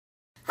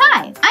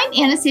Hi,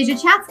 I'm Anastasia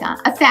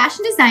Chatzka, a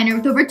fashion designer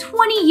with over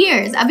 20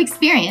 years of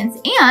experience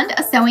and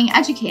a sewing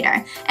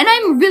educator. And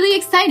I'm really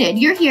excited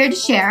you're here to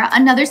share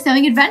another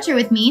sewing adventure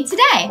with me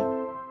today.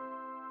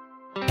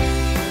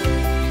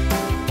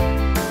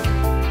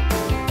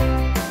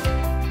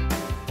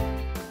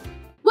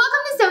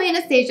 Welcome to Sewing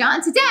Anastasia,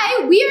 and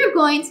today we are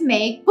going to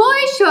make boy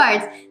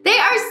shorts. They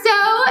are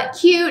so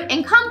cute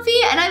and comfy,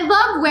 and I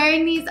love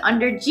wearing these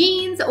under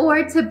jeans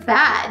or to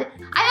bed.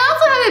 I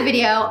also have a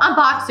video on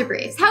boxer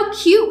briefs. How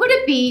cute would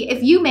it be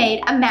if you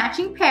made a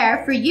matching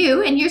pair for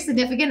you and your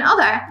significant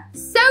other?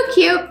 So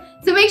cute.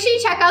 So make sure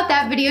you check out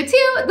that video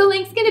too. The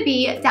link's gonna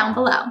be down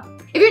below.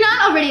 If you're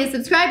not already a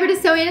subscriber to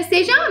Sewing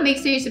Anastasia, make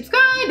sure you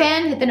subscribe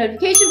and hit the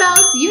notification bell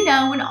so you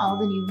know when all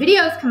the new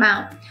videos come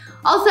out.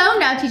 Also,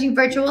 now teaching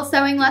virtual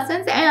sewing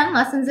lessons and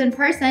lessons in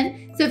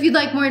person. So if you'd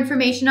like more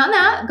information on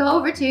that, go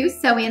over to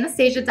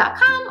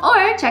sewinganastasia.com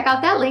or check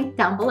out that link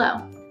down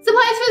below.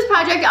 Supplies for this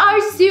project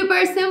are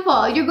super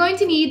simple. You're going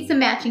to need some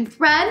matching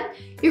thread.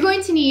 You're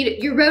going to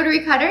need your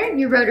rotary cutter and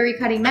your rotary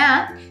cutting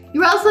mat.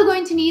 You're also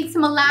going to need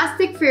some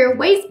elastic for your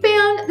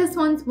waistband. This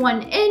one's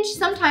 1 inch.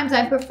 Sometimes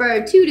I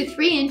prefer 2 to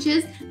 3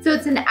 inches, so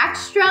it's an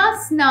extra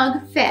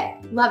snug fit.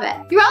 Love it.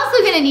 You're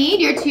also gonna need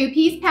your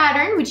 2-piece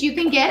pattern, which you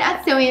can get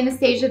at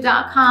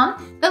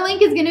sewinganastasia.com. The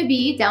link is gonna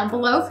be down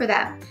below for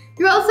that.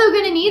 You're also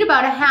gonna need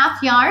about a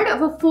 ½ yard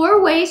of a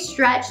 4-way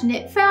stretch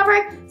knit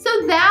fabric, so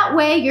that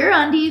way your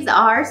undies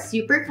are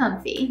super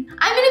comfy.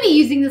 I'm gonna be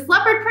using this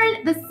leopard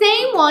print, the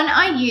same one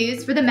I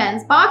used for the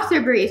men's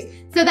boxer briefs.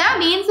 So that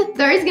means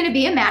there's gonna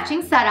be a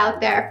matching set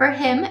out there for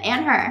him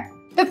and her.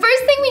 The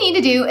first thing we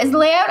need to do is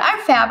lay out our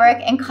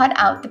fabric and cut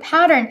out the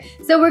pattern.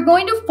 So we're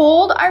going to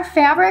fold our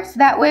fabric so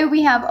that way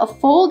we have a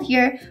fold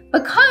here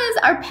because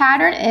our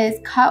pattern is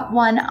cut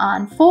 1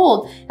 on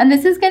fold. And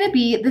this is gonna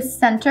be the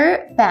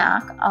center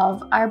back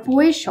of our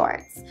boy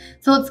shorts.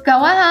 So let's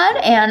go ahead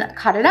and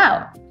cut it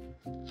out.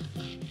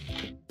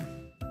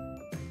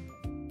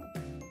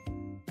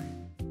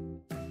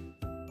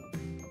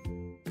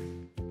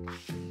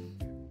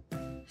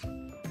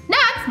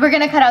 Next, we're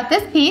gonna cut out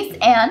this piece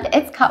and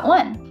it's cut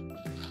 1.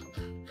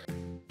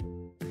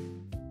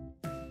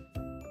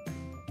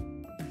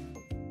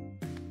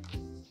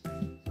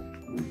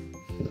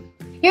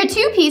 Your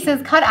 2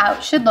 pieces cut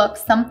out should look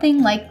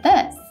something like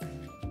this.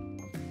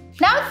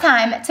 Now it's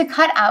time to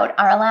cut out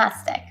our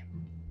elastic.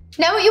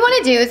 Now what you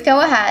want to do is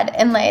go ahead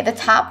and lay the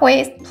top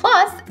waist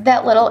plus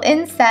that little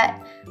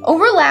inset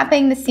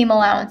overlapping the seam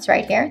allowance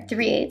right here,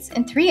 3/8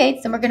 and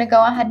 3/8, and we're going to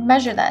go ahead and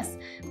measure this.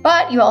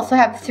 But you also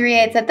have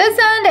 3/8 at this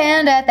end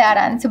and at that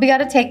end, so we got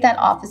to take that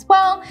off as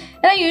well.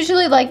 And I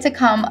usually like to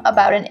come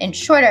about 1 inch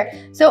shorter.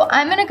 So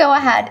I'm going to go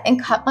ahead and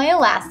cut my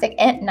elastic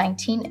at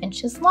 19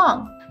 inches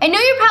long. I know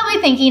you're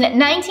probably thinking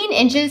 19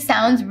 inches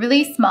sounds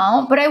really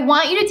small, but I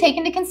want you to take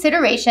into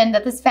consideration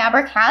that this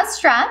fabric has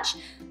stretch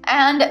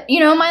and, you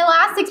know, my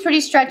elastic's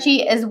pretty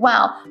stretchy as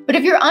well. But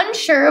if you're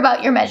unsure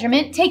about your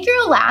measurement, take your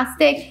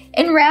elastic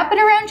and wrap it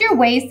around your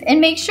waist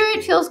and make sure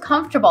it feels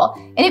comfortable.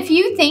 And if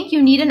you think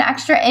you need an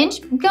extra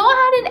inch, go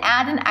ahead and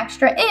add an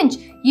extra inch.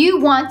 You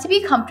want to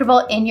be comfortable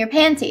in your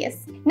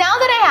panties. Now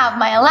that I have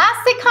my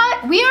elastic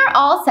cut, we are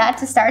all set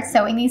to start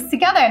sewing these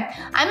together.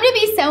 I'm gonna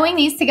be sewing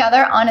these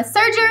together on a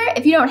serger.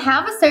 If you don't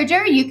have a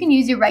serger, you can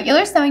use your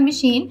regular sewing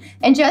machine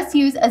and just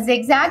use a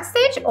zigzag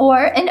stitch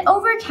or an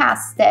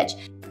overcast stitch.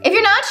 If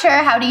you're not sure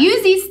how to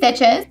use these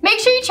stitches, make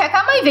sure you check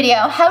out my video,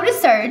 How to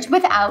Serge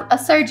Without a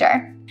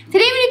Serger.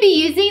 Today I'm going to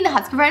be using the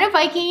Husqvarna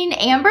Viking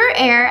Amber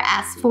Air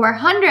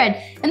S400.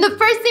 And the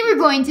first thing we're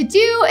going to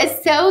do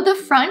is sew the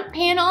front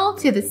panel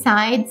to the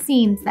side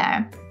seams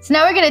there. So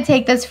now we're going to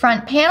take this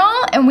front panel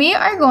and we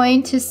are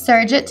going to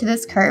serge it to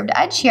this curved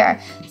edge here.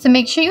 So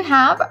make sure you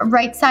have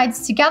right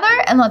sides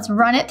together and let's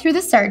run it through the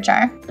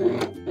serger.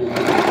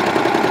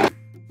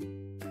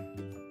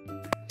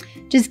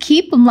 Just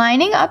keep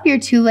lining up your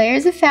 2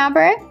 layers of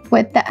fabric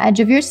with the edge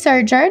of your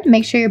serger to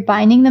make sure you're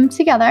binding them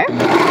together.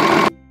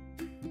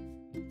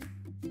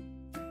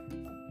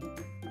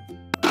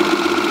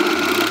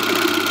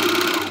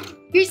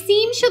 Your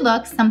seam should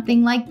look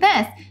something like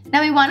this. Now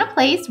we want to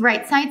place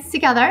right sides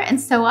together and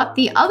sew up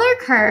the other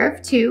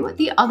curve to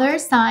the other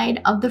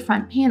side of the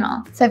front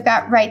panel. So I've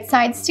got right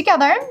sides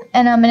together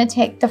and I'm going to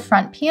take the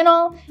front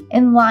panel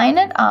and line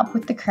it up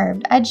with the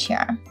curved edge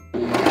here.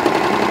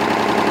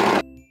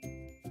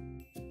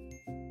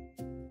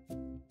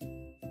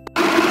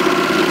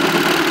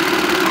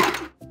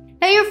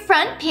 Now your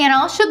front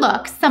panel should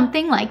look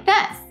something like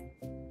this.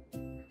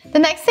 The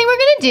next thing we're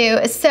gonna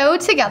do is sew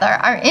together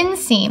our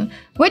inseam,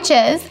 which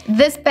is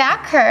this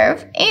back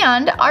curve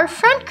and our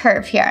front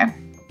curve here.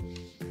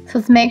 So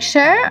let's make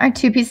sure our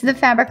 2 pieces of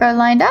fabric are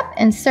lined up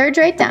and serge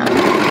right down.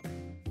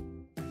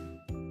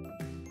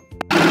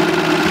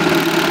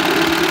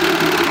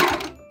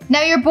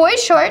 Now your boy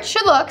short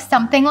should look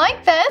something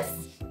like this.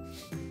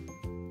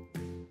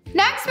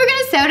 Next, we're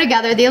gonna sew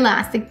together the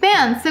elastic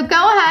band. So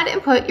go ahead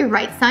and put your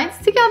right sides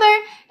together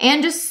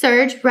and just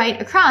serge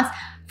right across.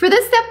 For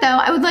this step though,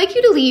 I would like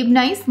you to leave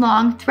nice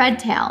long thread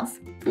tails.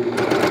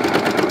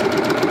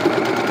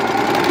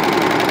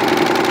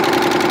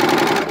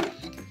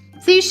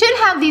 you should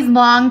have these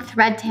long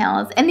thread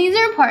tails, and these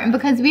are important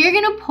because we are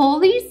gonna pull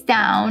these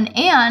down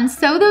and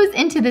sew those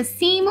into the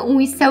seam when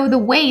we sew the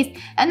waist,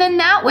 and then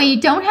that way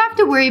you don't have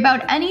to worry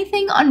about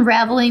anything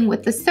unraveling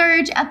with the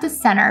serge at the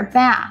center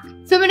back.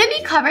 So I'm gonna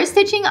be cover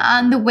stitching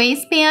on the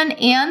waistband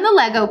and the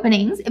leg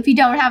openings. If you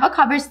don't have a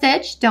cover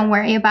stitch, don't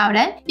worry about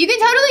it. You can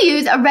totally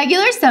use a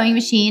regular sewing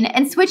machine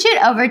and switch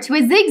it over to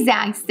a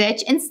zigzag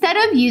stitch instead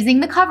of using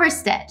the cover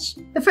stitch.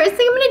 The first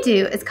thing I'm gonna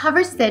do is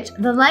cover stitch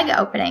the leg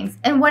openings,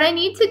 and what I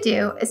need to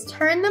do is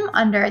turn them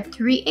under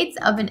 3/8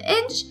 of an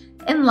inch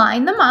and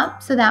line them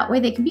up so that way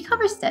they can be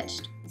cover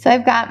stitched. So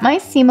I've got my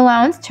seam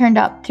allowance turned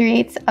up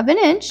 3/8 of an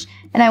inch,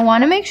 and I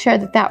want to make sure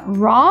that that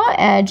raw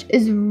edge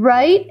is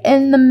right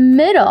in the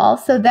middle,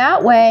 so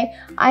that way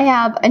I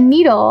have a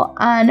needle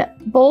on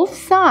both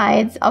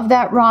sides of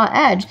that raw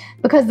edge,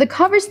 because the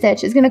cover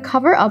stitch is going to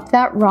cover up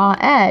that raw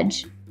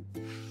edge.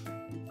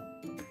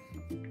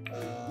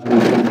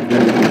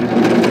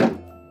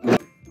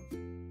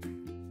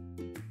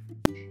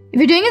 If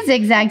you're doing a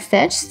zigzag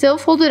stitch, still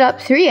fold it up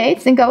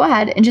 3/8 and go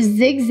ahead and just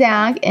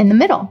zigzag in the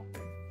middle.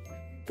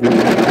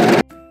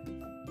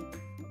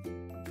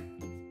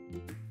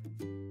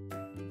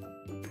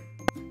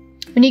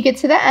 When you get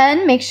to the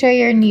end, make sure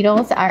your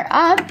needles are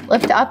up.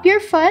 Lift up your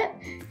foot,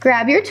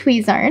 grab your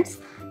tweezers,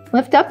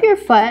 lift up your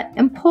foot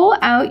and pull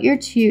out your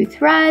 2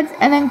 threads,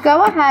 and then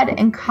go ahead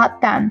and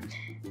cut them.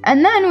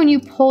 And then when you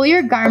pull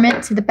your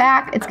garment to the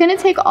back, it's gonna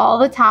take all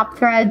the top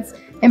threads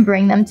and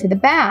bring them to the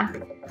back.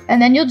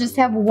 And then you'll just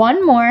have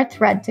 1 more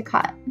thread to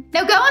cut.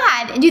 Now go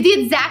ahead and do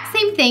the exact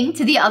same thing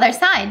to the other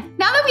side.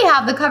 Now that we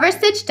have the cover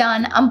stitch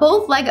done on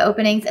both leg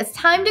openings, it's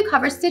time to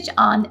cover stitch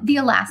on the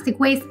elastic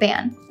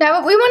waistband. Now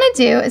what we want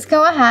to do is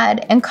go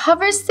ahead and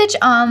cover stitch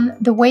on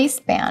the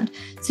waistband.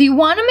 So you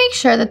want to make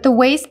sure that the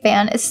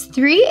waistband is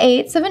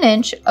 3/8 of an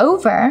inch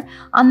over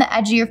on the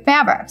edge of your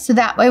fabric. So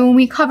that way when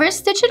we cover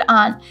stitch it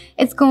on,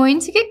 it's going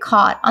to get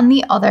caught on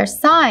the other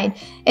side.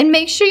 And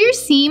make sure your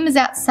seam is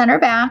at center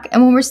back,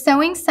 and when we're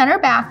sewing center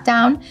back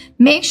down,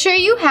 make sure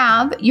you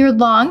have your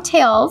long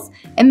tails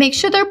and make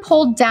sure they're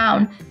pulled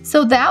down,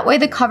 so that way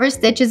the cover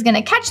stitch is going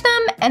to catch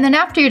them, and then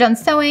after you're done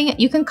sewing,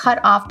 you can cut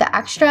off the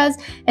extras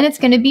and it's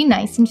going to be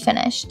nice and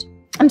finished.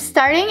 I'm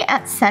starting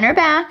at center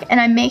back, and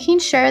I'm making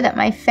sure that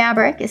my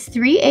fabric is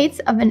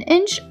 3/8 of an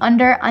inch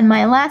under on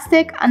my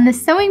elastic. On the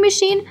sewing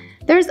machine,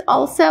 there's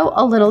also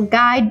a little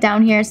guide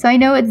down here, so I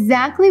know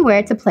exactly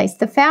where to place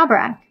the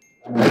fabric.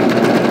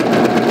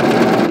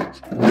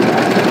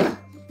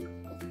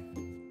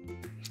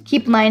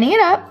 Keep lining it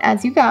up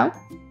as you go.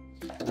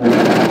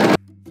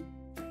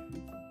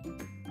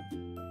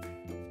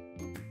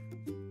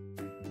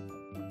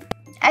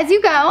 As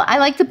you go, I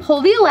like to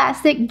pull the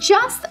elastic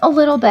just a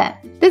little bit.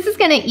 This is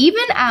going to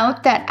even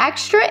out that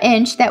extra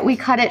inch that we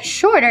cut it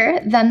shorter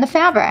than the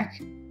fabric.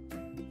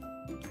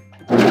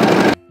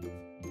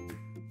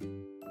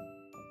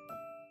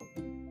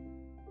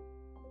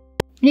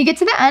 When you get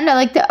to the end, I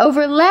like to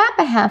overlap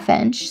a 1/2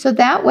 inch, so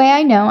that way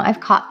I know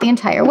I've caught the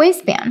entire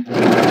waistband.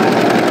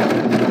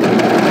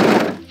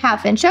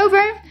 1/2 inch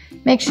over,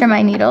 make sure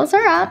my needles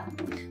are up,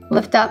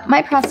 lift up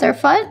my presser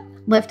foot,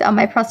 lift up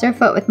my presser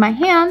foot with my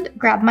hand,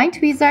 grab my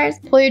tweezers,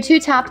 pull your 2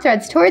 top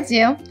threads towards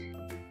you,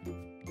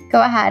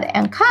 go ahead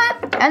and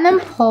cut, and then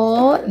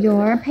pull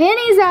your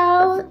panties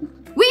out.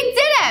 We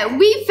did it!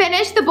 We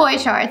finished the boy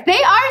shorts.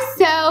 They are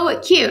so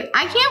cute.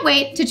 I can't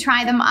wait to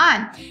try them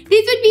on.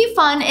 These would be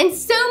fun in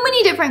so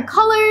many different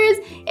colors,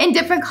 in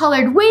different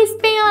colored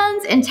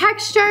waistbands and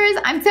textures.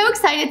 I'm so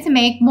excited to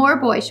make more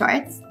boy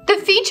shorts. The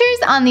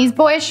features on these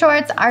boy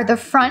shorts are the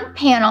front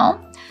panel,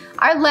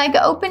 our leg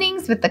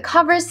openings with the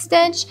cover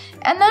stitch,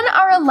 and then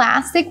our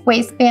elastic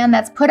waistband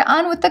that's put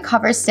on with the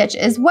cover stitch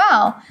as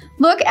well.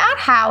 Look at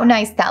how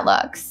nice that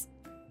looks.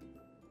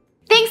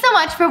 Thanks so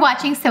much for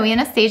watching Sewing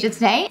Anastasia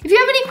today. If you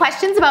have any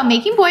questions about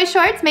making boy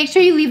shorts, make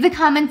sure you leave the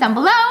comment down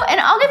below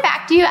and I'll get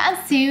back to you as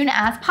soon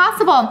as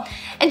possible.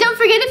 And don't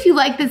forget, if you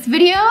like this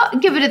video,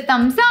 give it a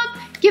thumbs up,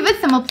 give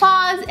it some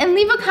applause, and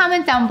leave a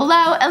comment down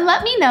below and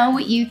let me know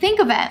what you think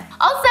of it.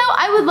 Also,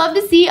 I would love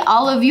to see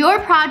all of your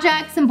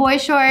projects and boy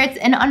shorts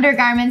and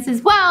undergarments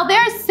as well.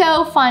 They're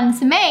so fun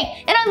to make,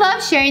 and I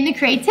love sharing the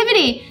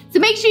creativity. So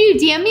make sure you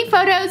DM me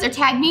photos or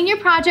tag me in your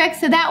projects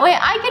so that way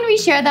I can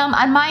reshare them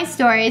on my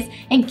stories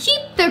and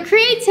keep the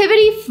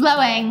creativity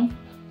flowing.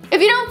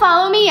 If you don't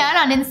follow me yet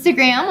on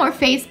Instagram or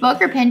Facebook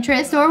or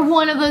Pinterest or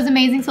one of those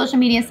amazing social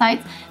media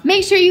sites,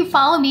 make sure you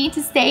follow me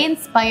to stay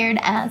inspired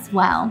as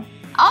well.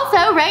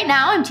 Also, right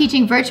now I'm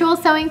teaching virtual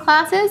sewing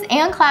classes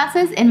and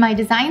classes in my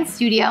design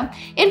studio.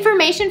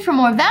 Information for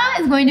more of that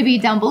is going to be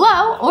down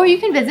below, or you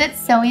can visit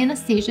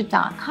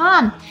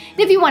sewinganastasia.com. And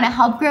if you want to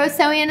help grow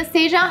Sewing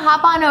Anastasia,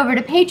 hop on over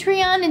to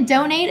Patreon and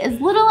donate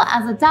as little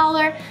as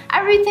 $1.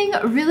 Everything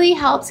really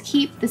helps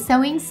keep the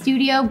sewing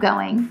studio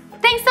going.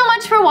 Thanks so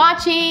much for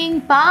watching.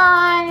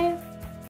 Bye.